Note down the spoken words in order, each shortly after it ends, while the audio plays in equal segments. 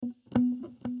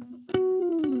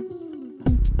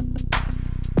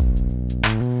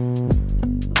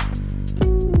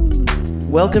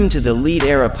Welcome to the Lead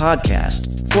Era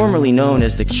Podcast, formerly known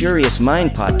as the Curious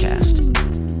Mind Podcast.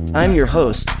 I'm your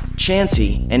host,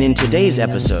 Chansey, and in today's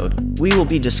episode, we will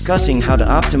be discussing how to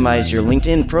optimize your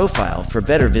LinkedIn profile for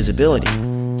better visibility.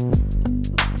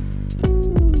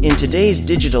 In today's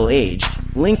digital age,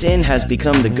 LinkedIn has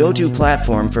become the go-to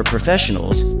platform for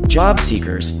professionals, job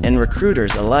seekers, and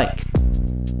recruiters alike.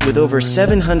 With over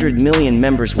 700 million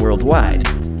members worldwide,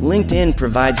 LinkedIn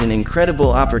provides an incredible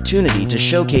opportunity to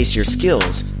showcase your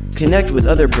skills, connect with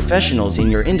other professionals in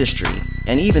your industry,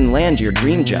 and even land your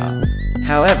dream job.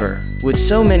 However, with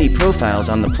so many profiles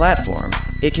on the platform,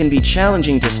 it can be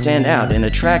challenging to stand out and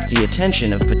attract the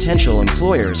attention of potential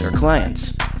employers or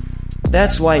clients.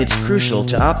 That's why it's crucial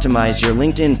to optimize your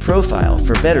LinkedIn profile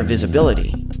for better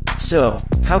visibility. So,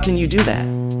 how can you do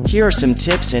that? Here are some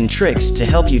tips and tricks to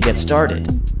help you get started.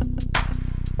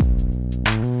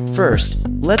 First,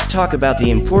 let's talk about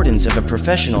the importance of a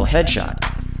professional headshot.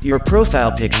 Your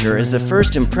profile picture is the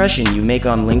first impression you make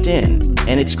on LinkedIn,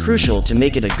 and it's crucial to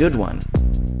make it a good one.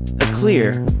 A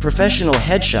clear, professional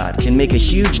headshot can make a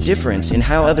huge difference in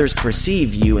how others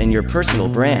perceive you and your personal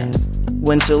brand.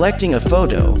 When selecting a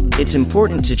photo, it's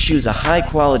important to choose a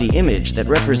high-quality image that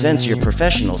represents your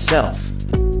professional self.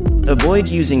 Avoid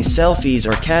using selfies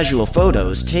or casual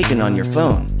photos taken on your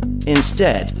phone.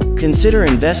 Instead, consider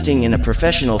investing in a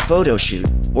professional photo shoot,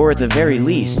 or at the very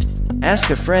least,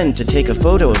 ask a friend to take a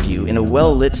photo of you in a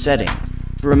well-lit setting.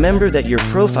 Remember that your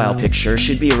profile picture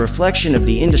should be a reflection of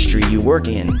the industry you work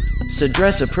in, so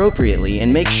dress appropriately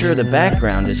and make sure the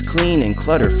background is clean and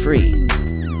clutter-free.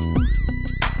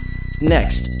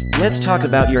 Next, let's talk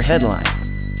about your headline.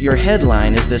 Your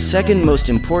headline is the second most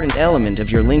important element of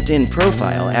your LinkedIn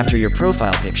profile after your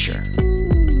profile picture.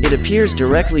 It appears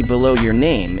directly below your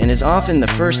name and is often the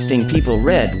first thing people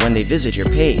read when they visit your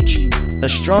page. A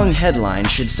strong headline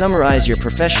should summarize your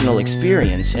professional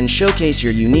experience and showcase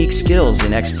your unique skills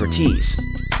and expertise.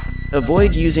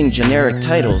 Avoid using generic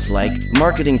titles like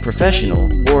marketing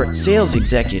professional or sales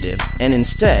executive, and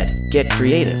instead, get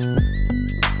creative.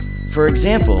 For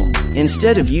example,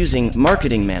 instead of using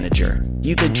marketing manager,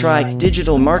 you could try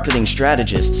digital marketing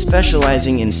strategist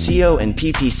specializing in SEO and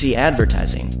PPC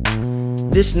advertising.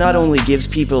 This not only gives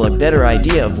people a better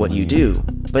idea of what you do,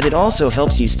 but it also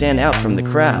helps you stand out from the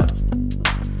crowd.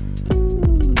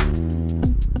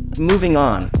 Moving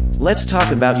on, let's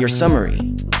talk about your summary.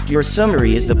 Your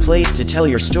summary is the place to tell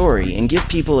your story and give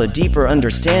people a deeper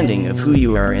understanding of who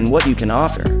you are and what you can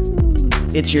offer.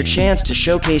 It's your chance to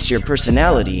showcase your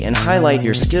personality and highlight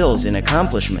your skills and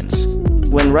accomplishments.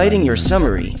 When writing your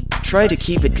summary, try to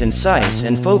keep it concise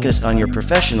and focused on your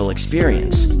professional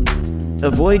experience.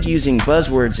 Avoid using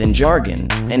buzzwords and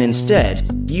jargon, and instead,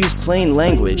 use plain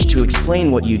language to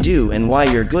explain what you do and why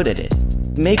you're good at it.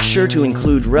 Make sure to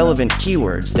include relevant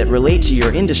keywords that relate to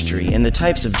your industry and the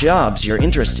types of jobs you're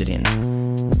interested in.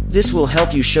 This will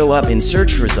help you show up in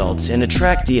search results and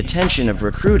attract the attention of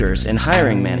recruiters and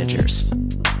hiring managers.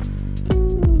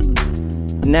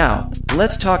 Now,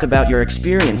 let's talk about your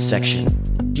experience section.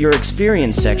 Your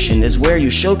experience section is where you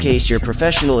showcase your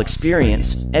professional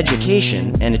experience,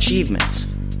 education, and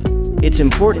achievements. It's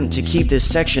important to keep this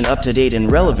section up to date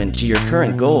and relevant to your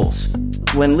current goals.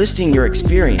 When listing your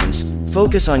experience,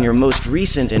 focus on your most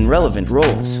recent and relevant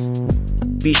roles.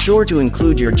 Be sure to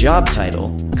include your job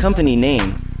title, company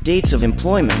name, dates of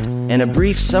employment, and a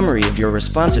brief summary of your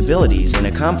responsibilities and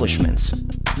accomplishments.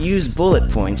 Use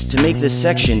bullet points to make this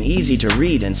section easy to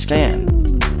read and scan.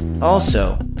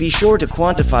 Also, be sure to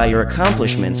quantify your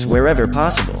accomplishments wherever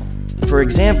possible. For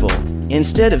example,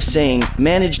 instead of saying,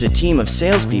 managed a team of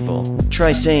salespeople,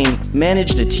 try saying,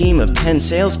 managed a team of 10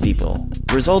 salespeople,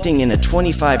 resulting in a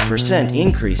 25%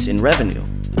 increase in revenue.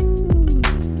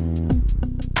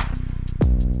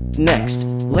 Next,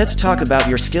 let's talk about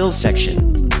your skills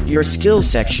section. Your skills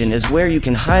section is where you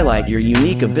can highlight your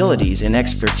unique abilities and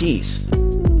expertise.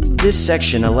 This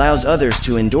section allows others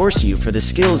to endorse you for the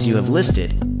skills you have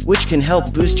listed, which can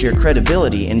help boost your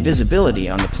credibility and visibility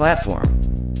on the platform.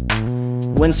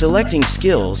 When selecting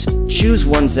skills, choose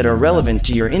ones that are relevant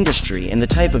to your industry and the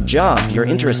type of job you're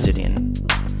interested in.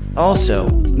 Also,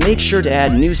 make sure to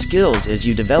add new skills as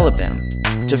you develop them.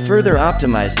 To further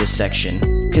optimize this section,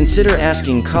 consider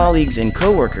asking colleagues and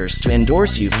coworkers to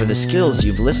endorse you for the skills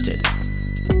you've listed.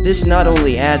 This not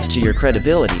only adds to your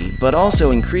credibility, but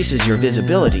also increases your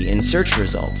visibility in search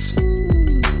results.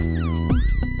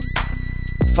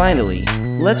 Finally,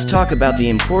 let's talk about the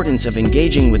importance of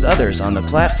engaging with others on the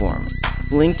platform.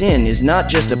 LinkedIn is not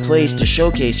just a place to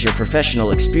showcase your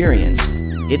professional experience,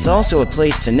 it's also a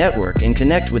place to network and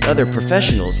connect with other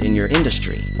professionals in your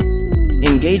industry.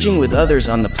 Engaging with others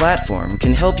on the platform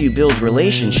can help you build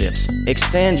relationships,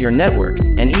 expand your network,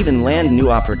 and even land new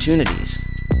opportunities.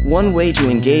 One way to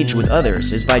engage with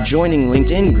others is by joining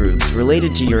LinkedIn groups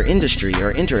related to your industry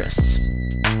or interests.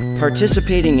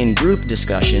 Participating in group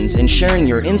discussions and sharing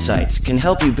your insights can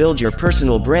help you build your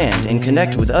personal brand and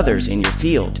connect with others in your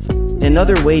field.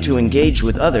 Another way to engage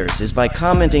with others is by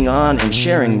commenting on and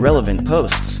sharing relevant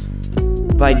posts.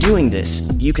 By doing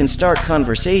this, you can start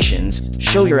conversations,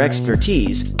 show your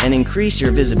expertise, and increase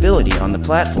your visibility on the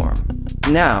platform.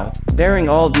 Now, bearing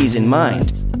all these in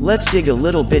mind, let's dig a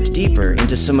little bit deeper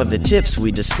into some of the tips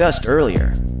we discussed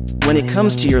earlier. When it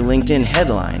comes to your LinkedIn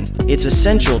headline, it's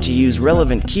essential to use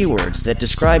relevant keywords that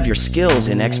describe your skills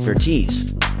and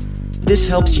expertise. This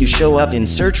helps you show up in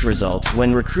search results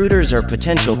when recruiters or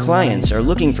potential clients are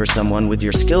looking for someone with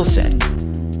your skill set.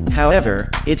 However,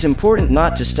 it's important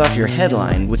not to stuff your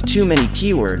headline with too many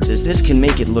keywords, as this can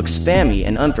make it look spammy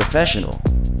and unprofessional.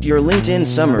 Your LinkedIn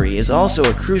summary is also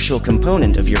a crucial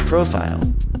component of your profile.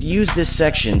 Use this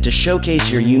section to showcase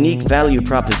your unique value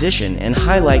proposition and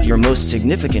highlight your most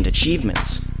significant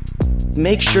achievements.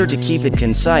 Make sure to keep it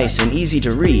concise and easy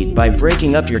to read by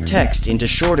breaking up your text into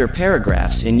shorter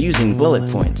paragraphs and using bullet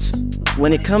points.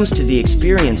 When it comes to the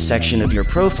experience section of your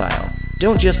profile,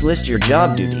 don't just list your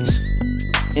job duties.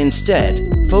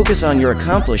 Instead, focus on your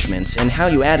accomplishments and how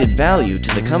you added value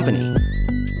to the company.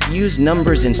 Use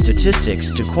numbers and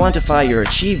statistics to quantify your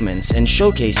achievements and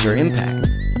showcase your impact.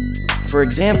 For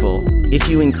example, if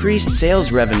you increased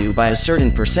sales revenue by a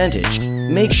certain percentage,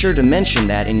 make sure to mention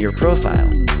that in your profile.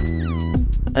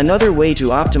 Another way to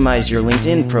optimize your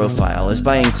LinkedIn profile is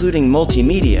by including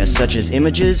multimedia such as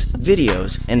images,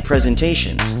 videos, and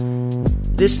presentations.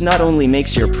 This not only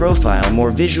makes your profile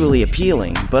more visually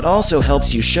appealing, but also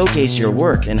helps you showcase your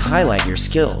work and highlight your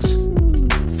skills.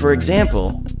 For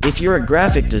example, if you're a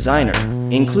graphic designer,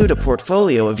 include a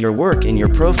portfolio of your work in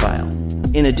your profile.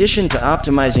 In addition to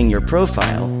optimizing your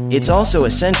profile, it's also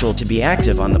essential to be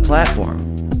active on the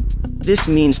platform. This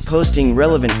means posting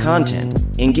relevant content,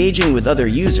 engaging with other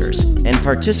users, and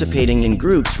participating in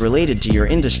groups related to your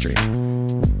industry.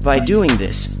 By doing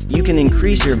this, you can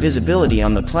increase your visibility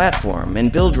on the platform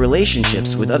and build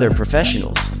relationships with other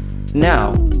professionals.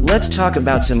 Now, let's talk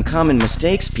about some common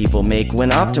mistakes people make when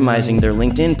optimizing their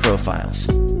LinkedIn profiles.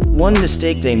 One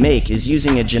mistake they make is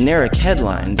using a generic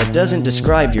headline that doesn't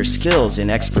describe your skills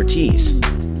and expertise.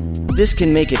 This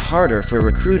can make it harder for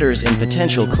recruiters and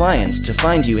potential clients to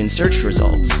find you in search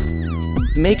results.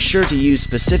 Make sure to use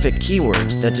specific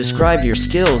keywords that describe your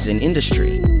skills and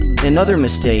industry. Another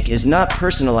mistake is not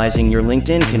personalizing your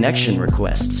LinkedIn connection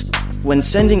requests. When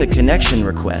sending a connection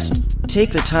request,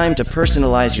 take the time to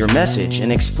personalize your message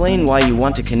and explain why you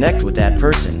want to connect with that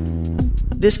person.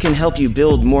 This can help you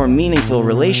build more meaningful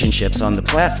relationships on the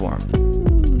platform.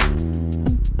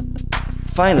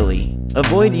 Finally,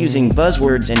 avoid using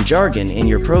buzzwords and jargon in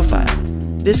your profile.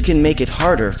 This can make it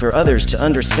harder for others to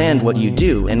understand what you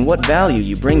do and what value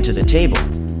you bring to the table.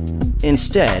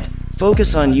 Instead,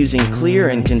 focus on using clear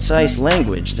and concise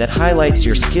language that highlights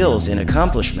your skills and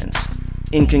accomplishments.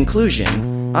 In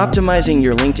conclusion, optimizing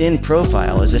your LinkedIn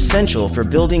profile is essential for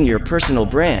building your personal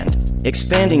brand,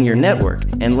 expanding your network,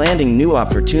 and landing new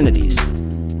opportunities.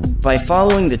 By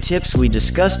following the tips we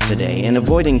discussed today and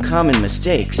avoiding common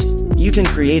mistakes, you can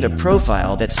create a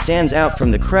profile that stands out from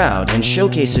the crowd and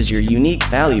showcases your unique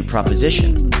value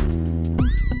proposition.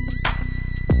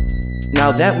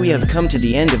 Now that we have come to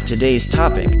the end of today's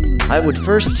topic, I would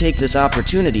first take this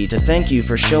opportunity to thank you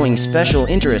for showing special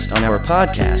interest on our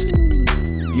podcast.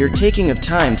 Your taking of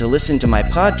time to listen to my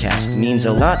podcast means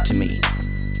a lot to me.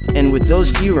 And with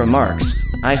those few remarks,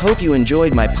 I hope you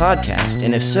enjoyed my podcast,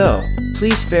 and if so,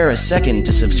 please spare a second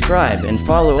to subscribe and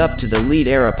follow up to the Lead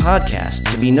Era podcast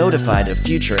to be notified of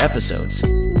future episodes.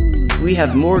 We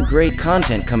have more great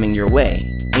content coming your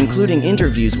way, including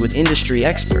interviews with industry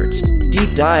experts,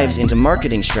 deep dives into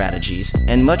marketing strategies,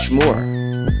 and much more.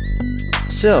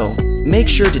 So, make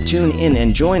sure to tune in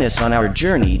and join us on our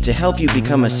journey to help you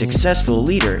become a successful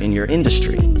leader in your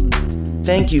industry.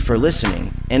 Thank you for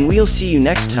listening, and we'll see you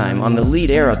next time on the Lead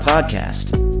Era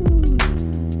podcast.